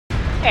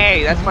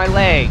Hey, that's my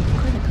leg.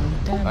 Critical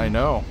damage. I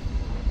know.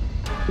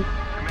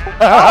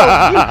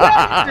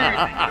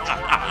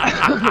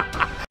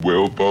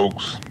 Well,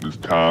 folks, it's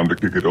time to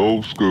kick it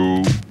old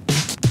school.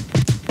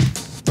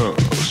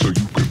 So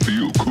you can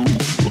feel cool.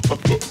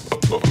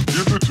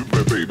 Give it to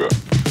me, baby.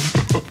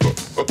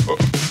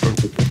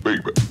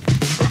 Baby.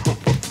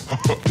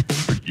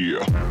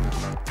 Yeah.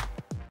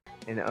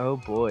 And oh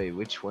boy,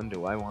 which one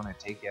do I want to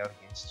take out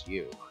against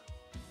you?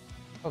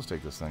 Let's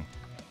take this thing.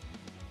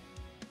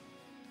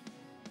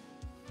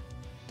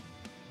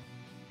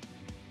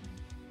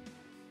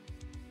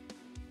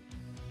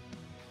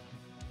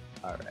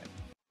 All right.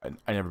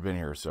 I never been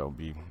here, so it'll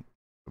be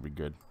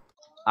good.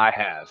 I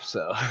have,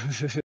 so.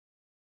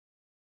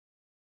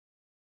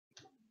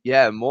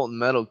 Yeah, Molten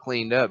Metal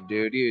cleaned up,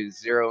 dude. He was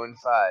 0 and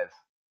 5.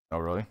 Oh,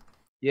 really?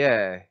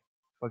 Yeah.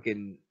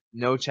 Fucking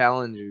no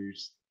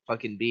challengers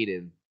fucking beat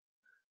him.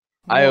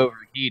 I Well,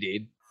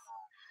 overheated.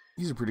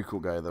 he's a pretty cool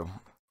guy, though.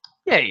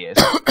 Yeah, he is.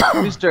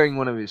 It was during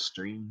one of his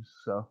streams,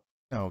 so.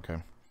 Oh, okay.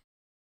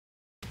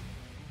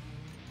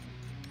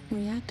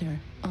 Reactor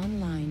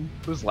online.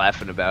 Who's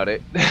laughing about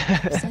it?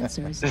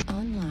 Sensors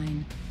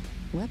online.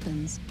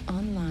 Weapons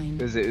online.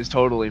 Because it was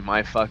totally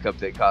my fuck up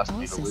that cost All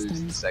me to lose the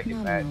systems second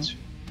nominal. match.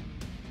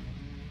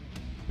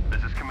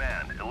 This is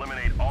command.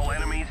 Eliminate all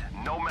enemies,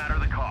 no matter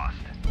the cost.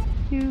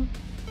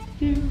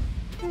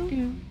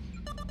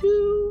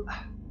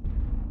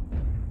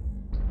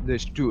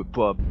 Let's do it,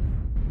 bub.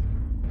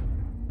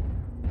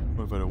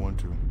 What if I don't want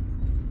to?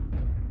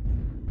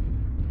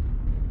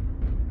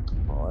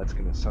 Well, that's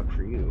gonna suck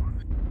for you.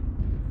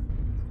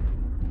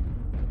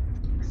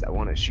 Because I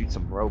want to shoot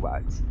some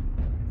robots.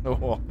 Oh,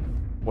 well,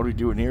 what are we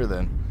doing here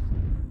then?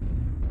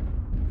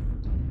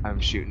 I'm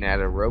shooting at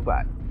a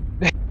robot.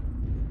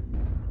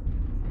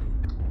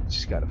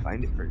 Just gotta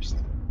find it first.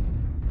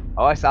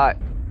 Oh, I saw it.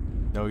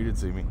 No, you didn't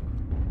see me.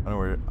 I know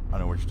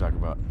what you're talking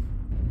about.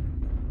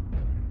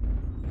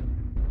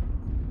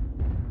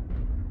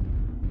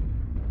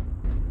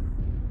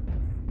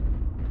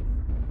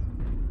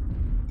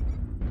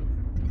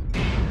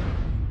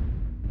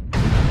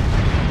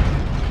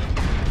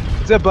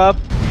 What's up, bub?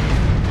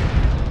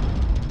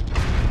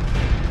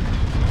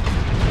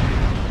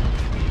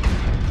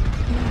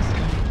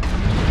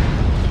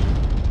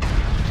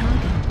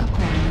 Target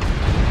acquired.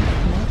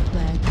 Left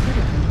leg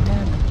critical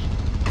damage.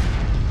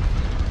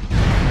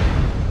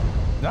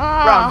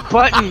 Ah! Wrong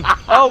button.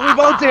 Oh, we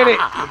both did it.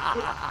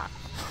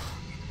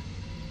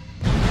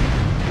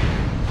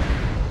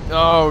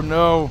 Oh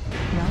no,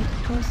 Right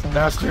torso.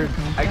 Bastard.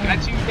 critical I got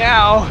damage. you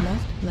now.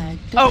 Left leg.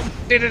 Oh,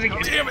 did it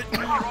again. Damn it.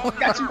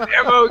 Got you.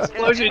 Ammo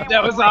explosion.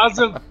 That was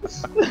awesome.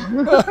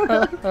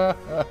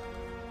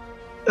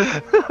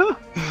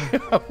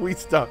 we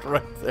stopped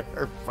right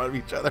there in front of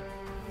each other.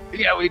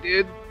 Yeah, we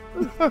did.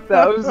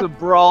 That was a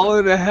brawl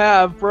and a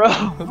half, bro.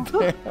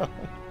 Damn.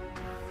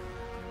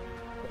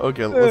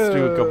 Okay, let's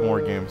do a couple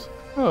more games.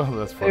 Oh,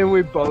 that's funny. And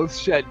we both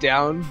shut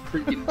down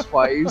freaking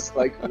twice.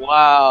 Like,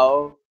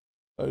 wow.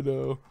 I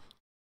know.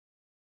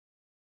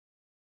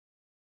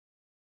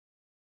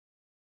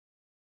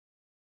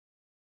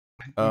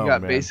 You Oh,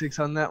 got man. basics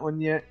on that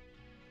one yet?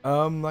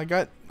 I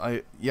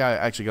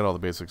actually got all the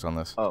basics on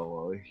this. Oh,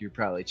 well, you're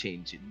probably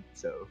changing,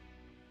 so.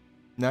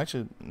 No,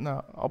 actually,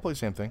 no, I'll play the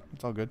same thing.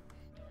 It's all good.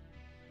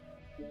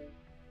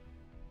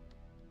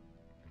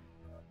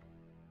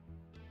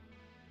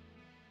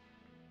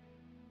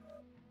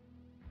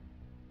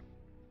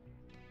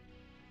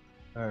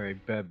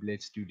 Alright, Bub,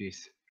 let's do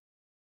this.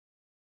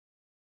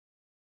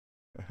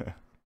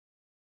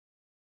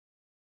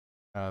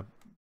 This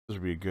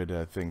would be a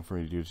good thing for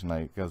me to do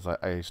tonight because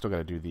I still got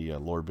to do the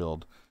lore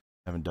build.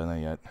 Haven't done that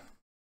yet.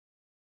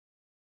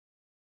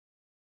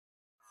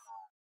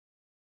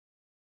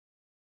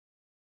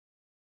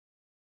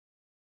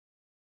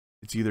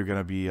 It's either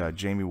gonna be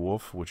Jamie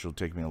Wolf, which will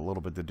take me a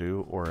little bit to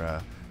do,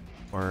 or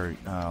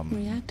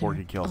Reactor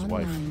Porky Kill's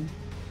wife. online.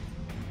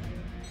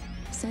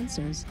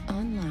 Sensors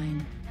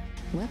online.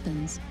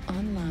 Weapons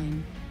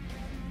online.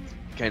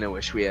 Kinda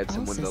wish we had All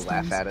someone to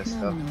laugh systems at us,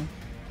 though. nominal.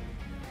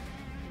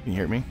 Can you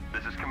hear me?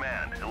 This is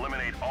command.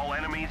 Eliminate all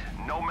enemies,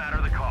 no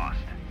matter the cost.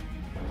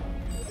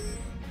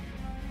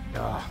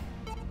 Ah,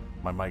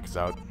 my mic's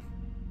out.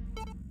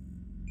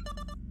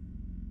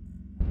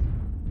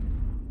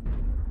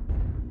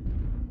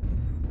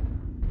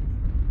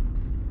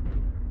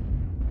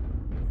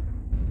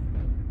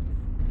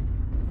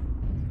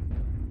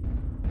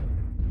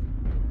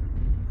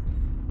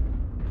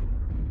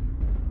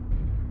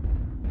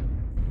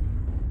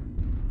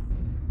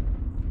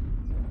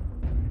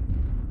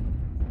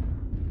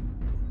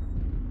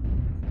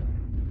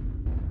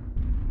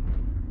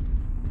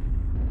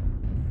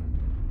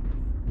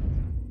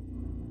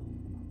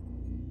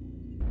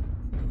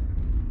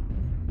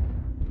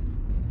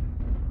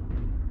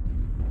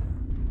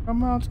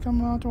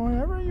 Come out,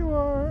 wherever you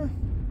are.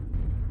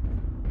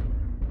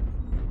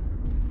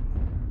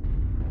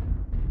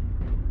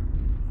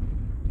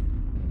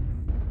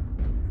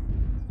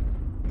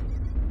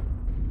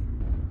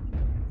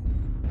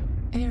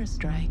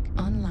 Airstrike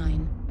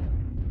online.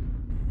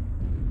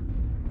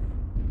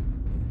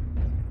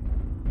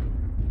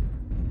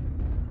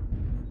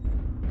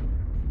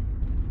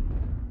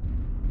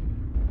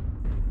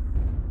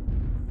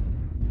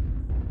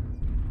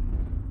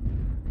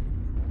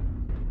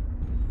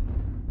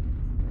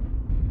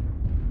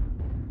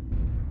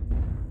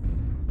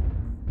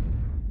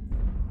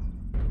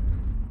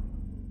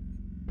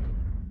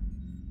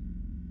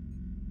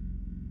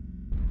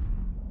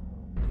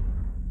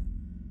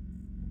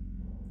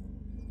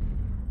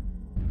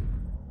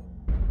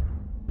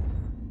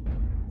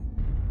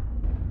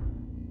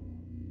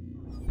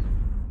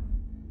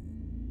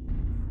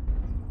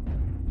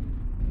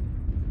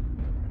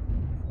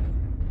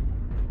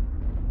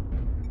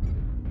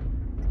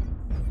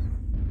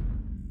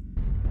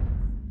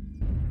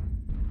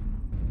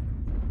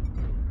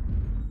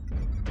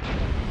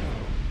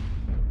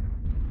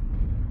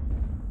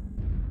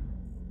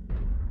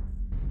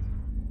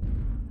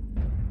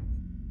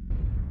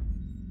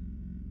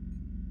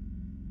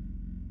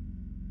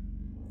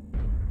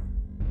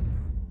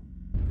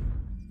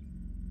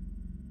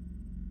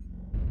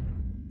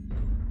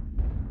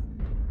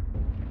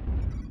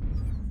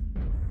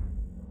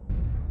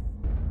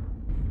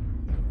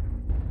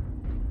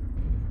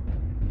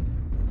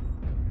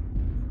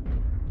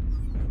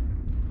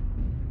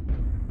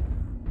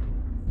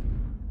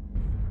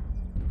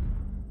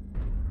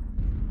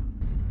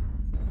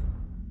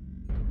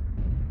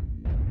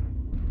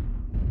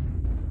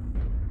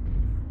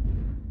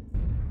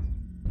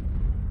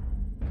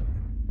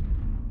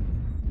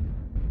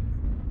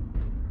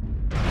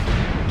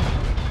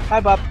 Hi,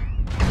 Bob.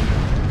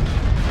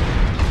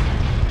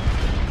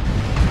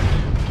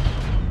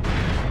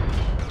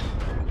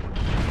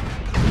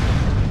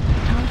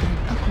 Target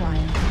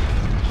acquired.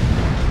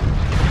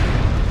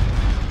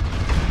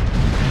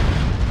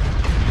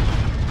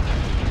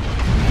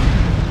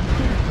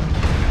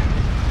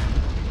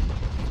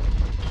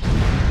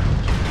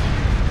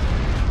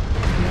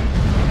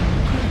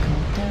 Critical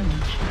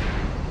damage.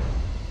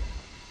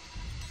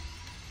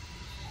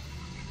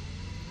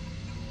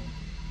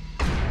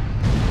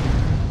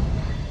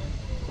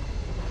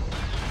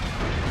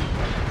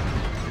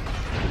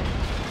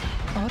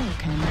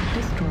 Autocannon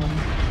destroyed.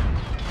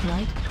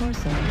 Right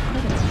torso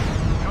critical.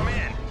 Come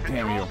in.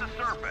 Damn Control you. the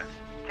surface.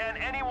 Can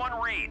anyone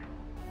read?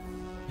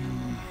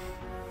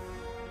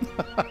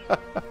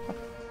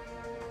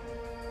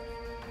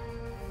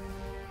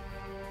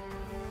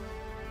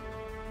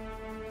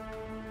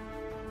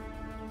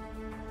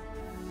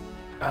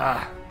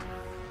 Ah.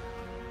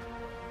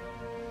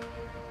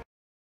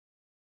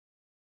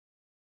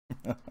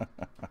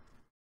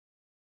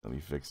 Let me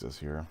fix this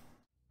here.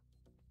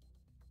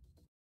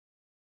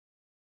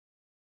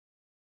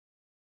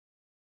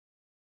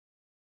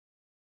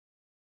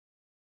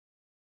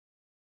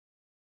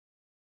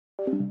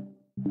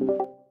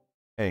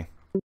 Hey.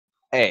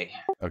 Hey.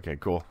 Okay,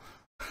 cool.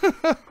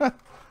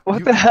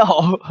 What the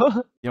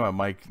hell? Yeah,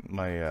 my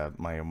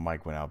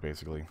mic went out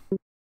basically.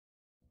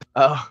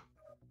 Oh.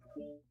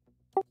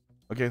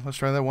 Okay, let's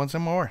try that once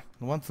more.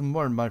 Once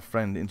more, my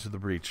friend, into the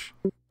breach.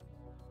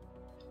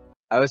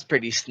 I was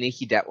pretty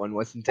sneaky that one,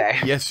 wasn't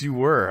I? Yes, you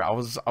were. I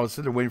was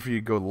sitting there waiting for you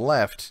to go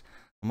left.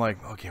 I'm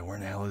like, okay, where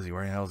in the hell is he?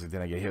 Where in the hell is he?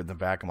 Then I get hit in the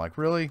back. I'm like,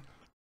 really?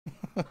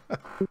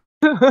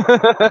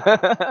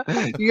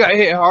 You got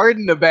hit hard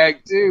in the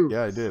back, too.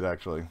 Yeah, I did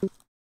actually.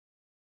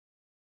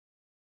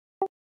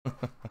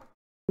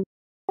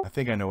 I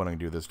think I know what I'm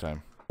gonna do this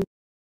time.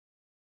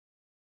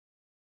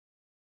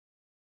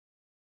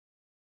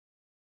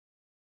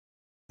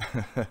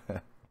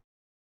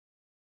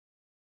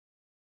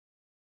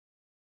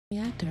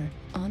 Reactor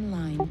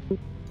online.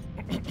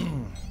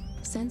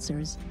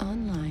 Sensors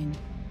online.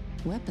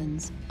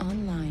 Weapons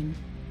online.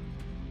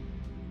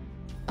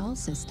 All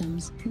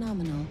systems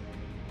nominal.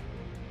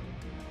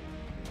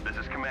 This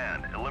is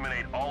command.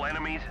 Eliminate all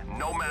enemies,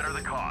 no matter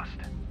the cost.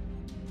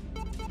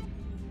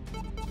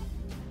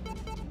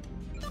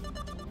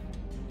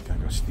 Gotta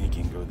go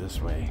sneaky and go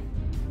this way.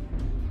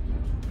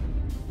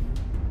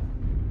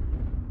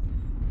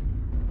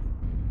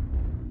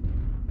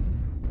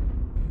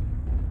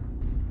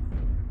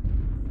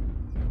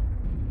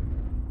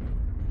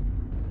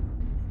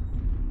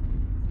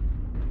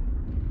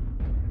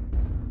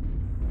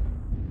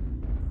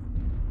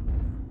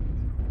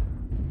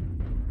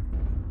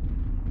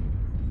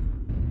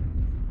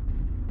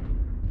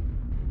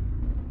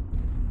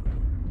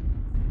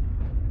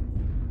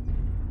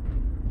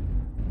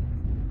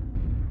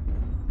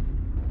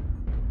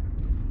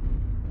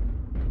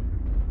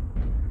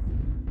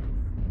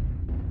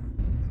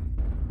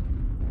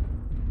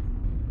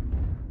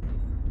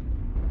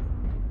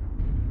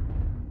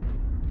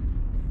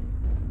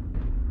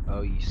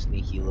 Oh, you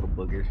sneaky little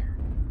booger.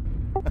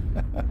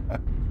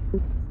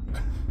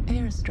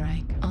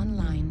 Airstrike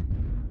online.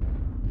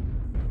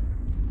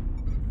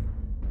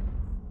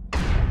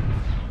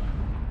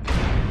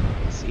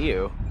 See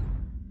you.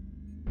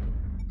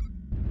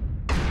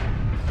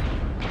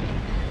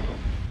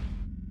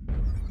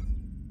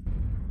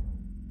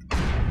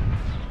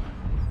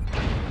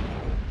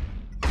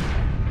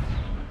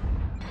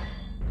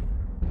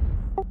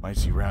 Might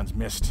see rounds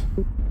missed.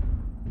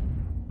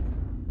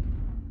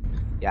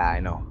 Yeah,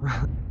 I know.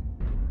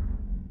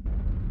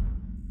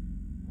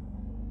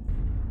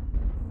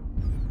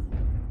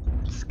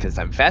 It's because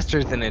I'm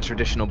faster than a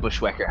traditional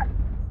bushwhacker.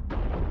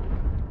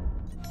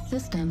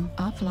 System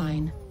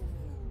offline.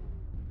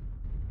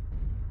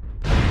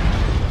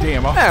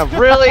 Damn, I'm Yeah,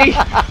 really?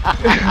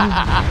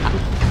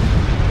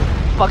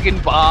 Fucking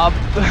Bob.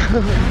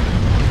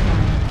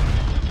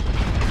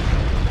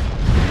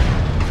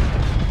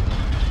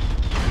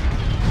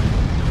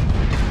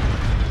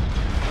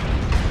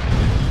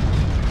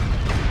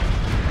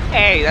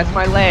 Hey, that's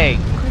my leg.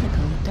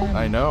 Critical damage.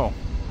 I know.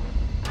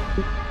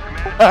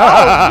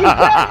 Oh, you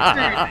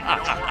bastard!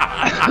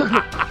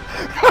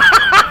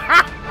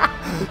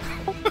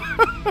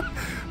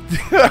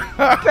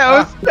 That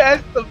was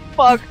messed the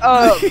fuck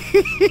up.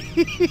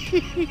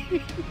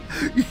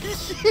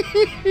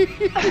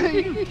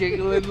 You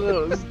giggling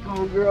little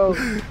schoolgirl.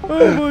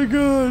 Oh my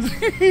god.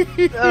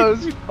 That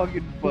was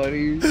fucking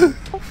funny.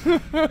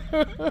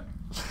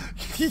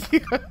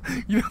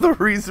 You know the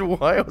reason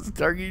why I was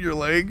targeting your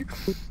leg?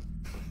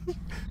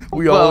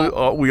 We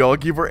all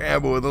keep our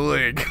ammo in the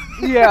leg.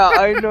 Yeah,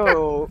 I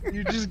know.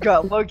 You just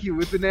got lucky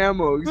with an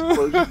ammo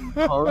explosion,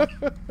 punk.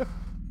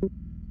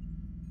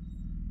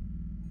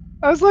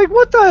 I was like,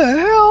 what the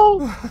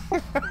hell?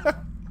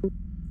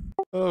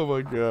 Oh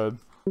my god.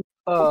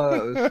 Oh,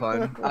 that was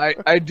fun.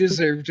 I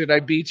deserved it. I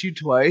beat you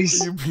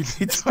twice. You beat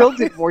me Still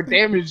did more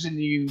damage than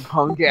you,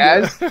 punk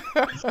ass.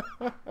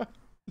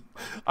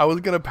 I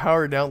was gonna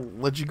power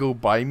down, let you go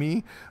by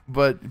me,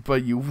 but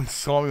you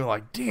saw me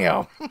like,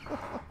 damn.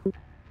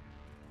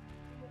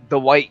 The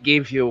white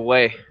gave you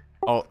away.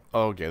 Oh,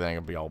 okay, then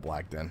it'll be all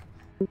black then.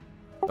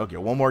 Okay,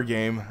 one more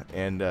game,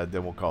 and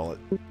then we'll call it.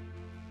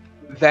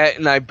 That,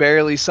 and I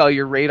barely saw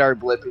your radar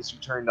blip as you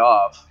turned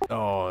off.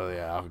 Oh,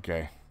 yeah,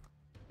 okay.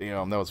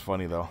 Damn, that was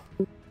funny, though.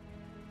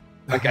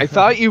 Like, I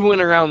thought you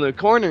went around the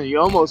corner. You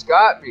almost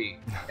got me.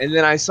 And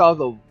then I saw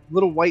the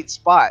little white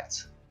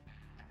spots.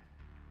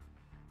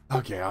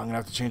 Okay, I'm gonna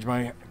have to change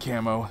my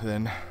camo,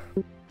 then.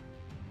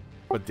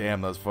 But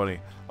damn, that was funny.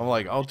 I'm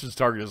like, I'll just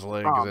target his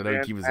leg, because I know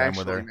he keeps his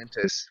ammo there. Meant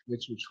to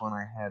switch which one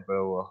I had, but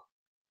oh well.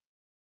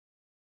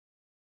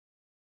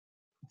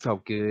 It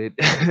felt good.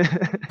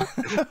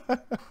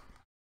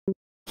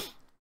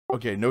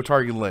 Okay, no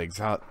targeting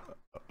legs.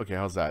 Okay,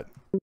 how's that?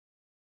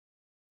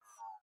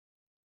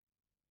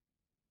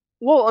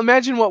 Well,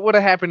 imagine what would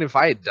have happened if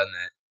I had done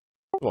that.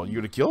 Well, you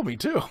would have killed me,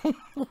 too.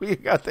 We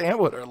got the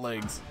ammo in our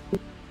legs.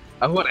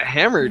 I would have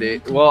hammered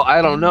it. Well,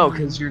 I don't know,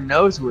 because your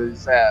nose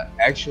was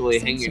actually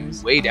hanging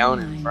way down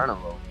in front of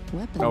him.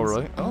 Weapons Oh,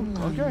 really? Oh,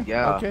 online. okay.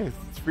 Yeah. Okay,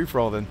 it's free for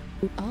all then.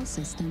 All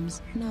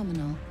systems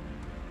nominal.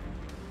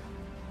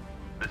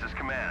 This is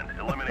command.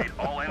 Eliminate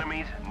all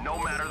enemies, no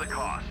matter the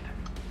cost.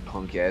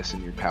 Punk ass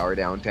and your power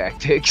down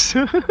tactics.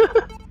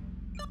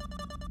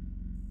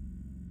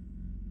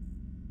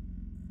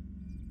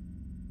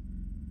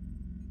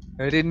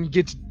 I didn't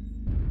get to...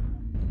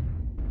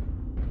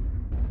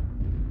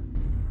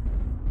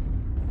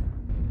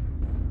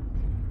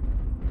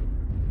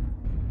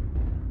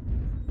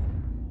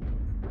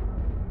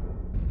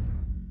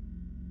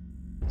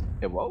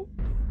 Hey, whoa.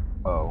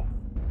 Oh.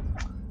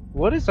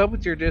 What is up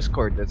with your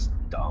Discord? That's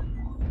dumb.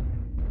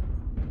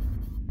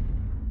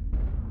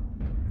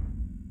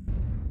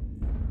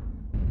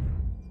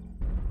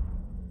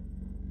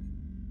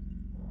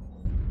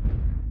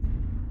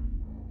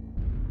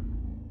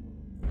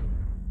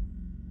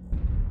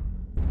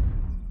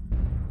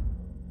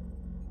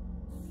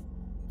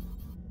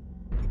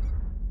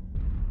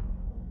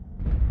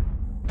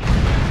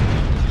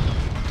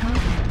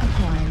 Target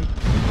acquired.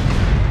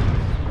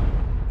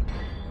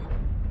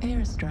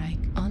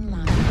 Airstrike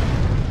online.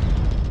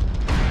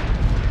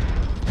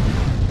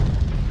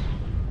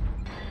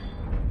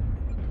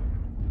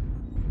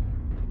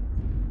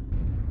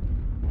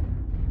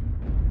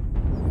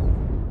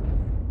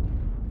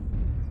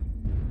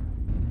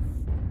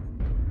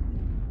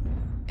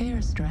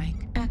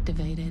 Airstrike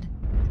activated.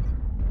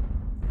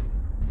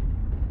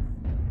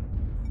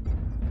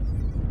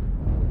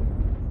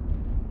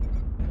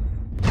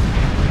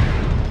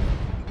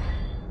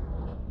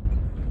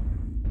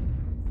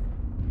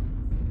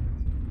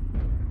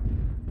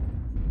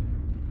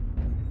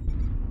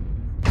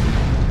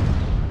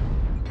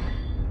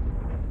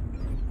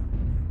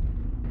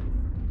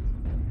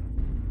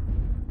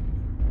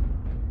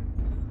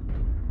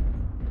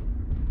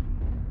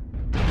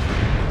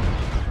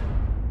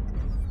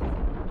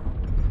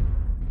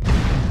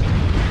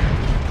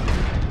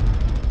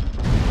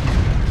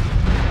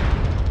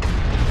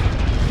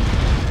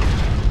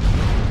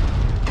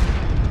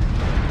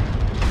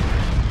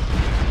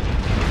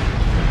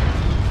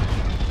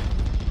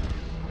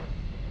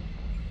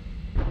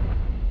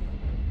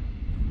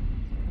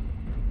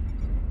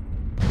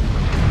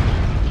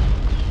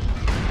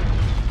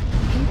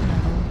 Heat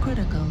level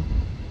critical.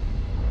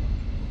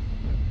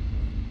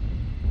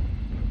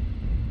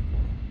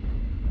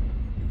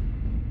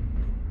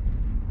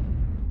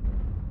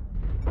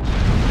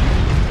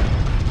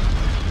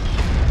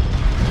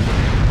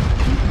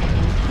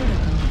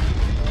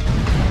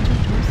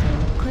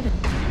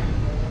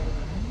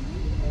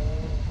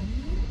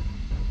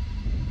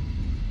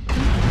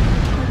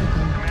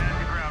 Command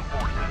to ground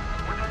forces.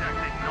 We're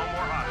detecting no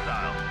more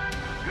hostiles.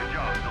 Good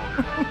job,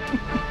 soldiers.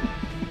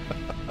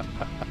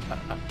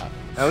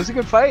 That was a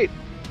good fight.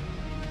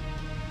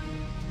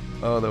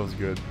 Oh, that was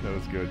good. That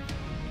was good.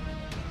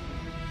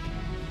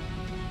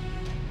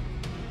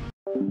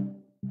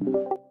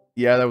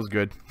 Yeah, that was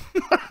good.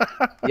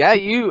 Yeah,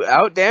 you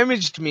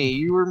out-damaged me.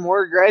 You were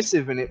more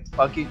aggressive and it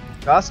fucking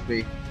cost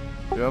me.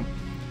 Yep.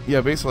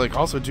 Yeah, basically, like,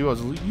 also, too, I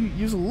was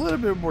use a little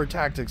bit more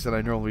tactics than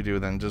I normally do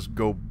than just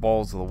go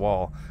balls to the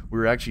wall. We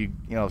were actually,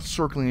 you know,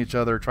 circling each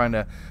other, trying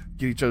to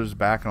get each other's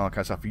back and all that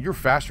kind of stuff. You're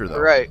faster, though.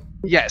 Right.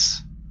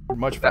 Yes. You're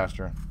much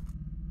faster.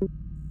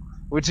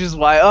 Which is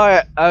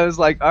why I was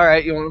like,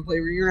 alright, you want to play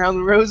Ring Around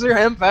the Rosy?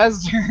 I'm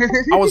faster.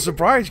 I was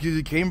surprised because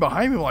he came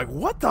behind me. I'm like,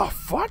 what the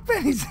fuck,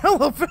 man? He's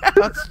hella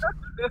fast.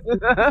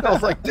 I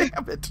was like,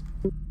 damn it.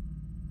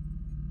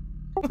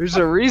 There's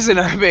a reason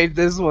I made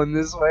this one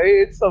this way.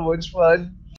 It's so much fun.